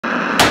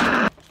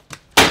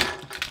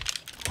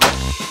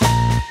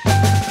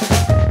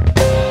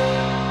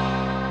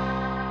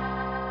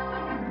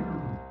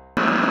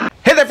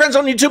friends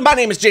on YouTube, my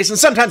name is Jason,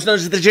 sometimes known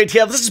as the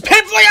JTL. This is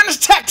Painfully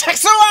Honest Tech,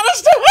 so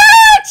honest to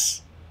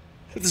hurts!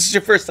 If this is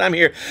your first time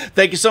here,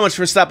 thank you so much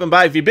for stopping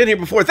by. If you've been here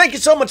before, thank you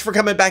so much for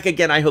coming back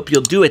again. I hope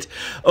you'll do it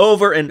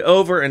over and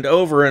over and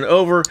over and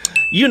over.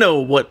 You know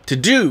what to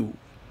do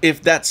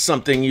if that's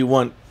something you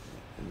want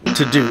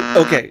to do.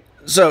 Okay,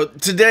 so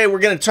today we're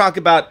going to talk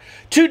about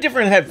two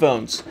different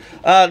headphones.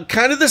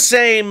 Kind of the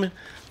same,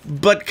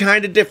 but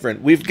kind of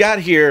different. We've got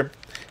here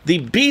the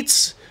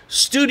Beats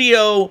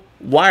Studio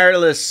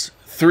Wireless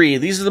 3.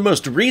 These are the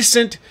most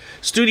recent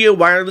Studio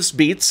Wireless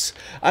Beats.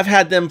 I've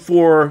had them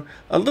for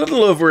a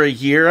little over a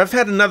year. I've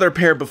had another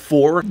pair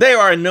before. They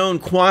are a known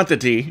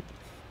quantity.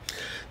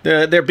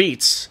 They're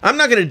Beats. I'm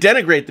not going to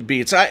denigrate the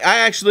Beats.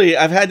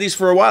 I've had these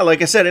for a while,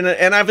 like I said,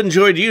 and I've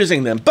enjoyed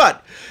using them.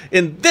 But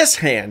in this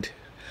hand,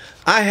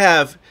 I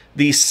have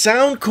the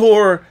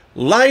Soundcore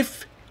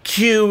Life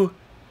Q20s.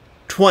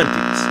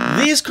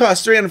 These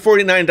cost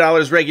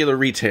 $349 regular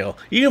retail.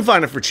 You can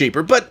find them for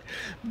cheaper, but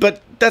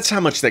that's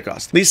how much they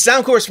cost. These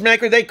Soundcores from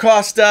Anker, they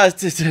cost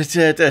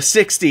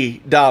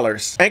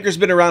 $60. Anker's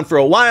been around for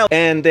a while,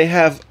 and they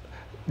have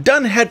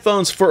done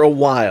headphones for a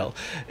while.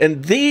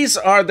 And these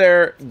are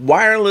their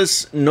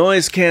wireless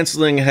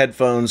noise-canceling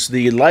headphones,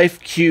 the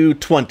Life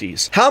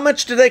Q20s. How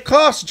much do they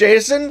cost,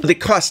 Jason? They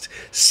cost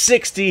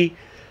 $60.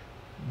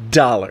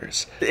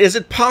 Is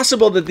it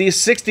possible that these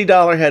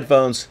 $60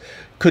 headphones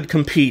could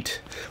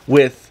compete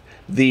with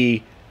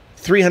the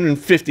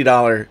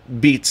 $350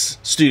 Beats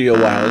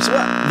Studio Wireless?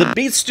 Well, the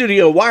Beats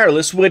Studio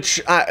Wireless, which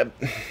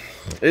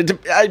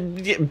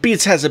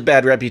Beats has a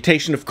bad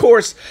reputation, of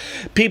course.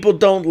 People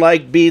don't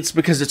like Beats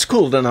because it's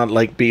cool to not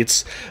like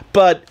Beats,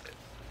 but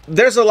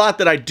there's a lot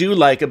that I do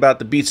like about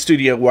the Beats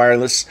Studio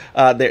Wireless.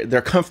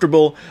 They're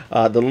comfortable.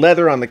 The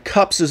leather on the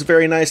cups is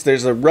very nice.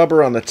 There's a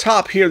rubber on the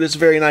top here that's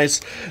very nice.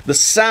 The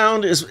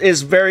sound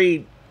is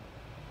very...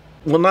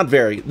 Well, not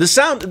very. The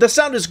sound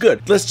is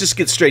good. Let's just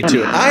get straight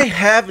to it. I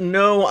have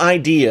no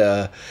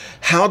idea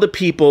how the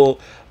people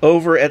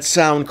over at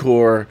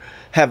Soundcore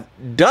have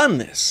done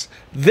this.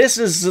 This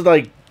is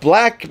like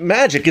black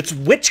magic. It's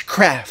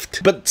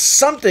witchcraft. But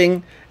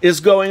something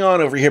is going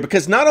on over here,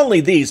 because not only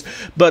these,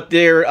 but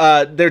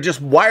they're just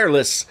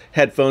wireless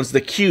headphones,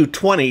 the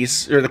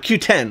Q20s, or the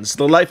Q10s,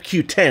 the Life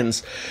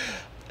Q10s,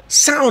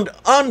 sound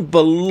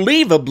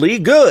unbelievably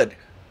good.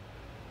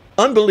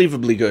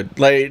 Unbelievably good.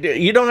 Like,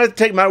 you don't have to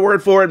take my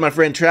word for it. My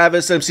friend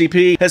Travis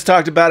MCP has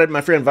talked about it.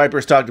 My friend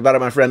Viper's talked about it.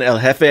 My friend El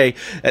Jefe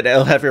at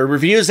El Jefe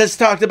Reviews has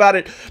talked about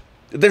it.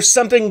 There's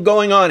something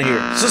going on here.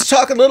 So let's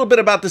talk a little bit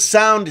about the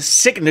sound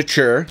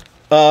signature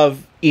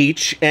of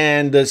each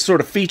and the sort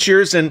of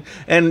features, and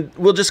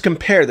we'll just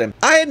compare them.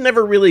 I had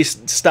never really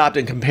stopped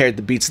and compared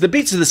the Beats. The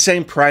Beats are the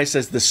same price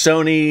as the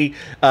Sony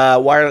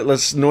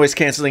wireless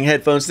noise-canceling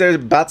headphones. They're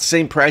about the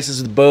same price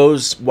as the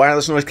Bose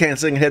wireless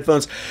noise-canceling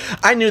headphones.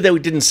 I knew they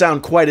didn't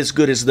sound quite as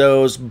good as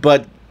those,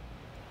 but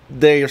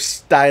they're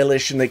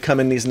stylish and they come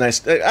in these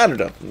nice... I don't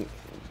know.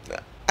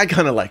 I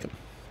kind of like them.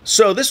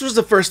 So this was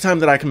the first time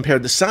that I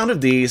compared the sound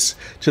of these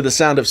to the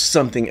sound of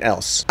something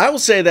else. I will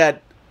say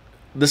that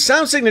the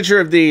sound signature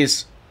of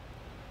these,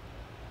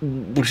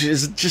 which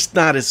is just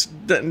not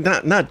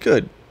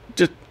good.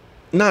 Just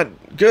not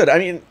good. I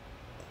mean,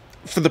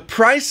 for the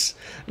price,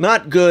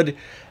 not good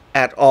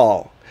at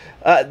all.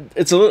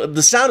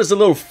 The sound is a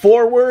little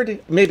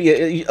forward,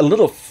 maybe a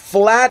little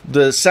flat.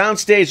 The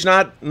soundstage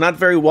not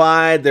very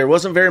wide. There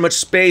wasn't very much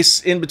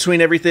space in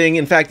between everything.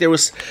 In fact, there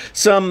was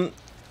some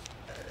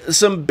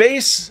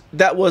bass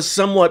that was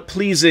somewhat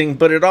pleasing,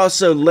 but it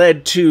also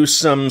led to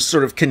some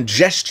sort of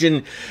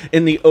congestion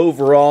in the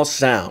overall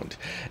sound.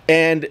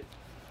 And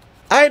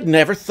I had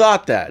never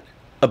thought that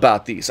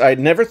about these. I had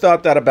never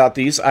thought that about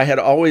these. I had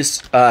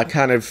always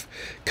kind of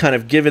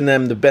given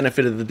them the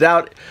benefit of the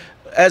doubt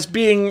as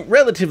being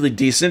relatively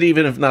decent,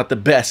 even if not the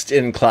best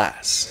in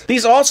class.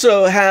 These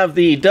also have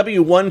the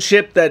W1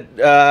 chip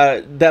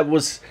that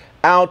was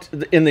out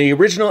in the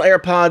original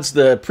AirPods,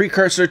 the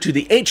precursor to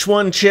the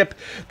H1 chip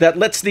that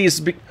lets these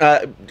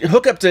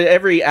hook up to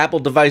every Apple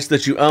device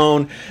that you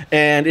own,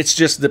 and it's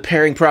just the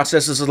pairing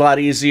process is a lot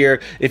easier.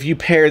 If you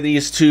pair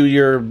these to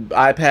your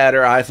iPad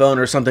or iPhone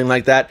or something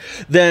like that,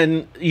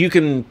 then you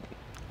can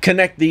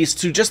connect these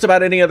to just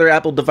about any other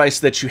Apple device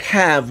that you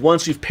have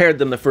once you've paired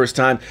them the first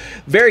time.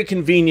 Very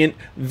convenient,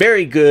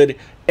 very good,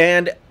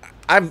 and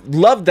I've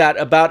loved that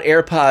about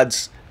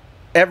AirPods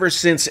ever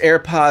since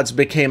AirPods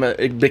became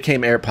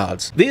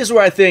AirPods. These were,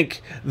 I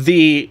think,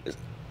 the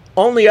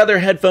only other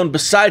headphone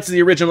besides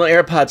the original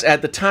AirPods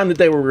at the time that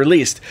they were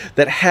released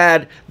that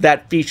had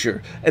that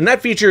feature, and that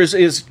feature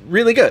is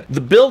really good. The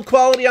build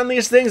quality on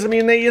these things, I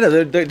mean,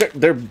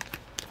 they're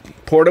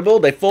portable,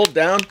 they fold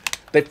down,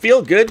 they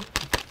feel good.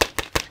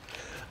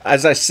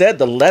 As I said,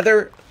 the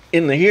leather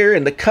in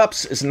the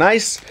cups is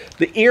nice.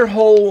 The ear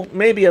hole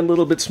maybe a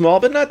little bit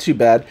small, but not too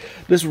bad.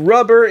 This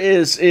rubber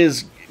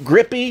is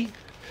grippy,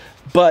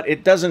 but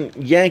it doesn't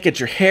yank at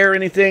your hair or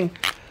anything.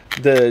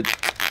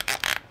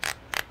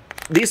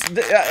 This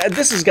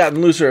has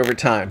gotten looser over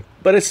time,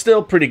 but it's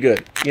still pretty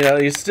good. You know,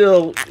 you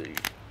still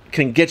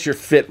can get your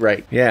fit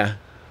right. Yeah.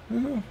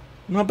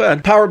 Not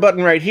bad. Power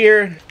button right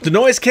here. The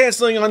noise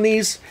canceling on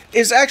these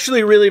is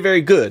actually really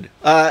very good.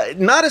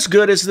 Not as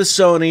good as the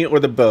Sony or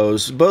the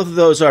Bose. Both of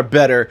those are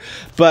better,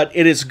 but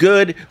it is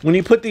good. When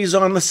you put these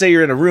on, let's say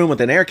you're in a room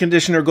with an air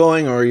conditioner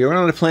going, or you're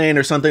on a plane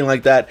or something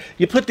like that,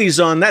 you put these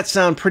on, that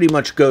sound pretty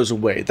much goes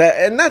away.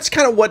 And that's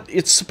kind of what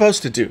it's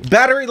supposed to do.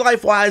 Battery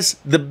life-wise,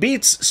 the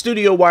Beats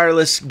Studio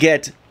Wireless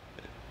get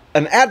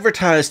an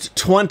advertised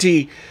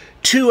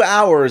 22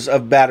 hours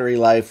of battery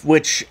life,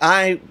 which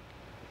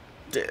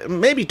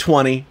maybe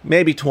 20.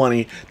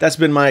 That's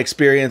been my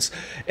experience,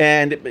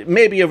 and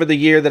maybe over the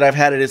year that I've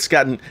had it, it's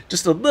gotten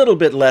just a little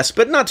bit less,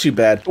 but not too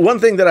bad. One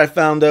thing that I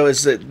found though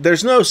is that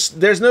there's no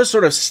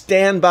sort of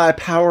standby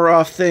power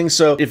off thing.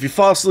 So if you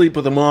fall asleep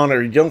with them on,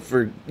 or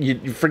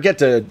you forget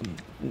to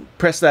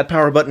press that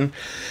power button,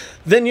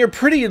 then you're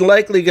pretty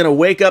likely going to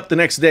wake up the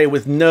next day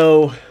with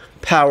no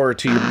power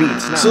to your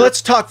Beats. So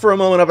let's talk for a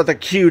moment about the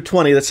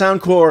Q20, the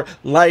Soundcore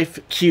Life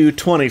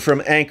Q20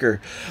 from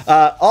Anker.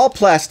 All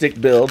plastic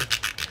build.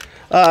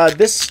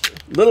 This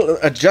little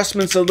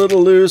adjustment's a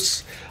little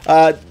loose.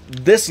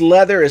 This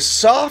leather is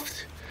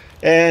soft,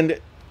 and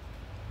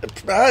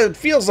it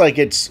feels like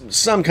it's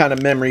some kind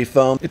of memory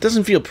foam. It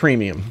doesn't feel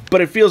premium,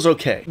 but it feels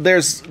okay.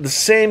 There's the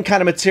same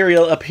kind of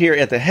material up here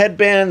at the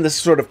headband, this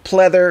sort of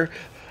pleather,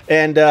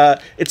 and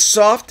it's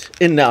soft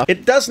enough.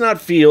 It does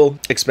not feel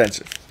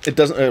expensive. It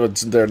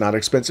doesn't. They're not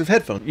expensive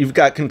headphones. You've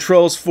got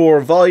controls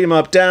for volume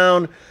up,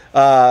 down,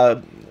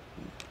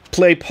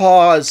 play,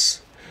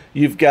 pause.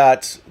 You've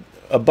got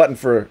a button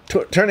for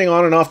turning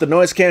on and off the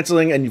noise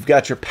canceling, and you've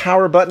got your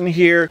power button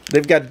here.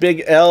 They've got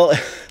big L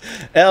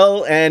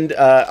and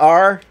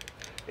R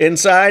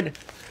inside.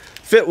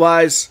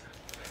 Fit-wise,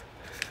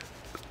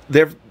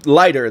 they're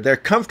lighter, they're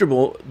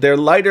comfortable, they're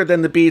lighter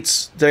than the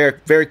Beats,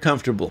 they're very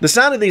comfortable. The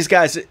sound of these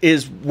guys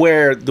is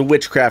where the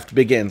witchcraft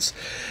begins,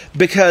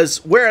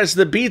 because whereas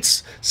the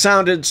Beats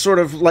sounded sort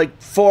of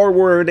like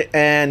forward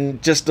and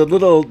just a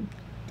little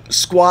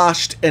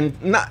squashed and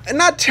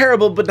not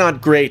terrible but not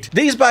great,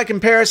 these by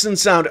comparison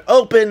sound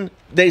open.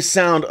 They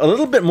sound a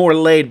little bit more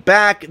laid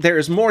back. There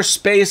is more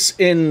space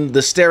in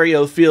the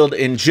stereo field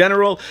in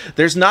general.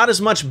 There's not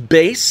as much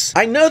bass.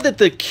 I know that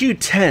the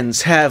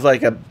Q10s have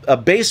like a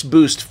bass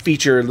boost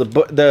feature.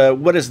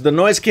 The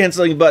noise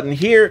canceling button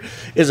here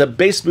is a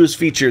bass boost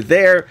feature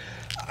there.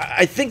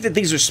 I think that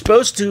these are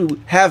supposed to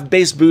have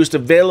bass boost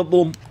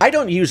available. I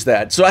don't use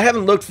that, so I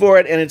haven't looked for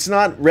it, and it's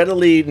not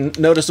readily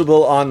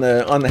noticeable on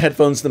the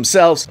headphones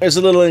themselves. There's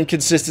a little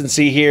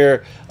inconsistency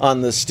here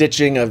on the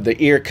stitching of the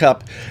ear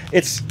cup.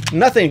 It's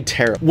nothing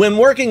terrible. When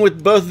working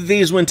with both of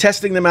these, when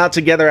testing them out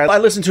together, I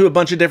listened to a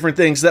bunch of different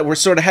things that were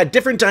sort of had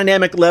different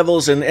dynamic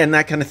levels and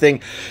that kind of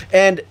thing.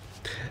 And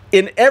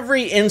in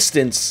every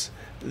instance,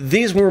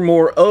 these were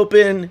more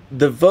open,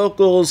 the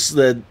vocals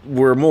that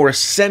were more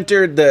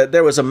centered,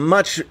 there was a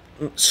much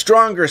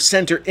stronger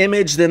center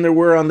image than there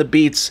were on the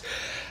Beats.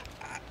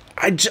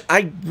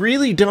 I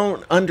really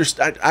don't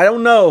understand. I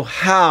don't know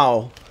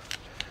how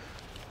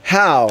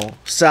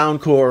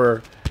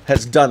Soundcore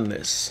has done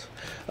this.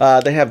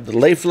 They have the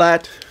lay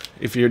flat.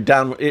 If you're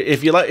down,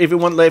 if you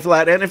want lay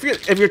flat, and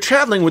if you're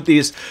traveling with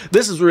these,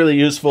 this is really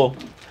useful.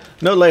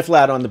 No lay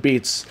flat on the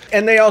Beats.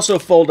 And they also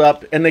fold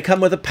up, and they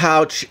come with a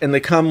pouch, and they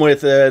come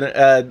with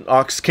an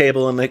aux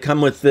cable, and they come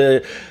with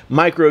the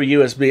micro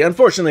USB.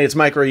 Unfortunately, it's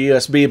micro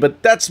USB,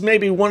 but that's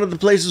maybe one of the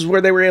places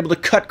where they were able to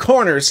cut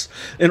corners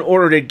in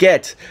order to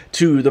get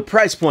to the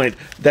price point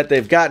that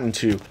they've gotten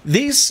to.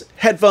 These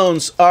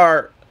headphones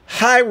are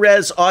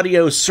high-res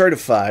audio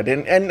certified,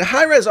 and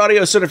high-res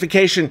audio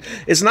certification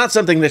is not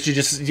something that you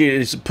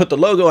just put the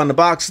logo on the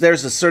box.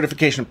 There's a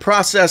certification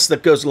process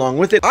that goes along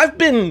with it. I've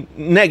been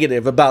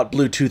negative about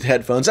Bluetooth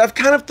headphones. I've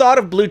kind of thought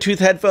of Bluetooth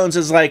headphones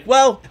as like,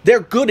 well, they're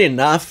good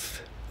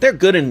enough. They're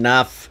good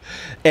enough,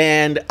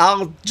 and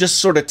I'll just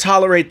sort of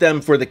tolerate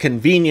them for the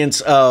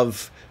convenience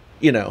of,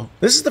 you know.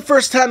 This is the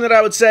first time that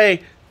I would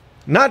say,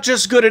 not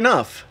just good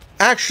enough,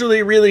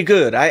 actually really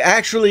good. I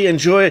actually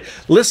enjoy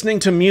listening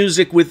to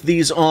music with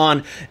these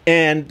on,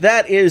 and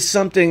that is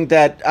something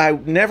that I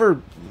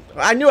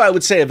knew I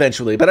would say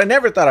eventually, but I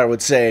never thought I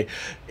would say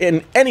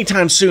in any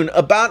time soon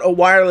about a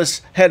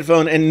wireless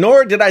headphone, and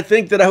nor did I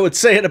think that I would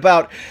say it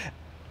about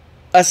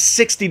a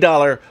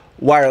 $60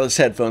 wireless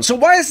headphone. So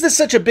why is this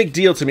such a big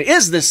deal to me?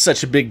 Is this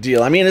such a big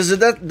deal? I mean, is it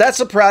that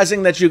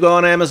surprising that you go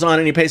on Amazon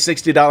and you pay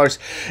 $60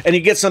 and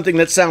you get something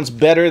that sounds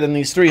better than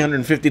these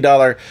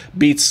 $350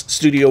 Beats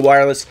Studio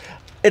Wireless?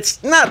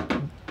 It's not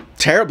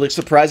terribly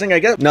surprising, I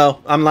guess.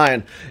 No, I'm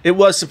lying. It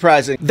was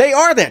surprising. They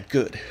are that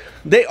good.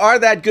 They are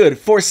that good.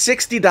 For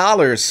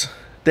 $60,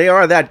 they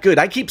are that good.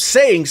 I keep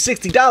saying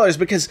 $60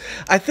 because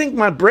I think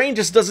my brain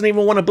just doesn't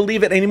even want to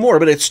believe it anymore,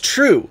 but it's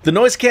true. The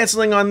noise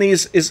canceling on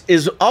these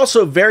is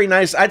also very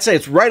nice. I'd say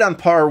it's right on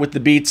par with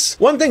the Beats.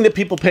 One thing that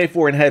people pay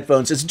for in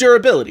headphones is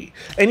durability,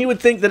 and you would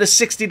think that a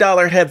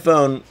 $60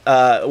 headphone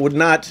would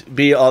not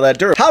be all that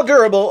durable. How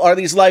durable are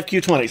these Life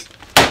Q20s?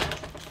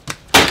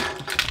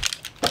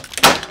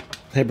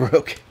 They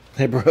broke.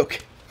 They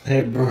broke.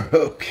 They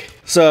broke.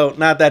 So,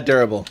 not that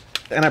durable.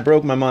 And I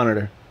broke my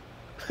monitor.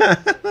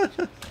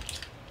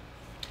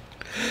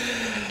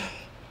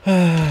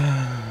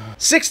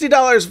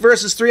 $60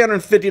 versus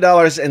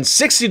 $350, and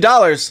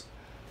 $60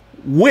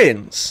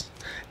 wins.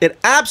 It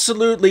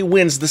absolutely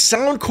wins. The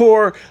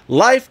Soundcore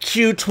Life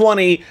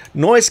Q20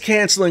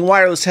 noise-canceling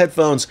wireless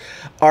headphones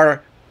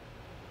are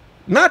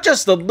not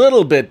just a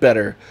little bit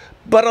better,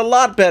 but a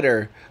lot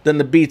better than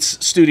the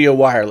Beats Studio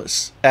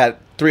Wireless at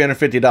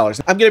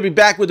 $350. I'm going to be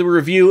back with a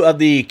review of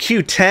the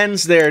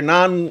Q10s, their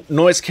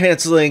non-noise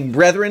canceling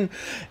brethren,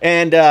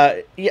 and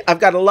I've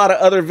got a lot of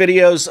other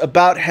videos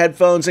about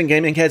headphones and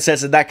gaming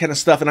headsets and that kind of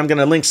stuff, and I'm going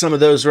to link some of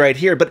those right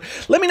here. But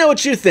let me know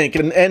what you think,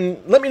 and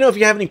let me know if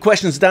you have any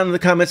questions down in the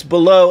comments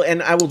below,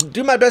 and I will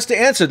do my best to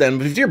answer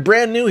them. If you're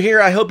brand new here,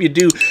 I hope you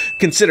do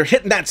consider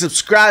hitting that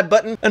subscribe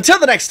button. Until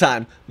the next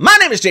time, my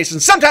name is Jason,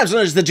 sometimes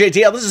known as the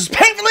JTL. This is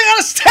Painfully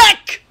Honest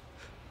Tech!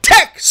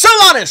 Tech! So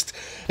honest!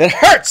 It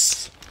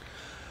hurts!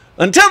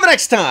 Until the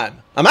next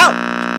time, I'm out!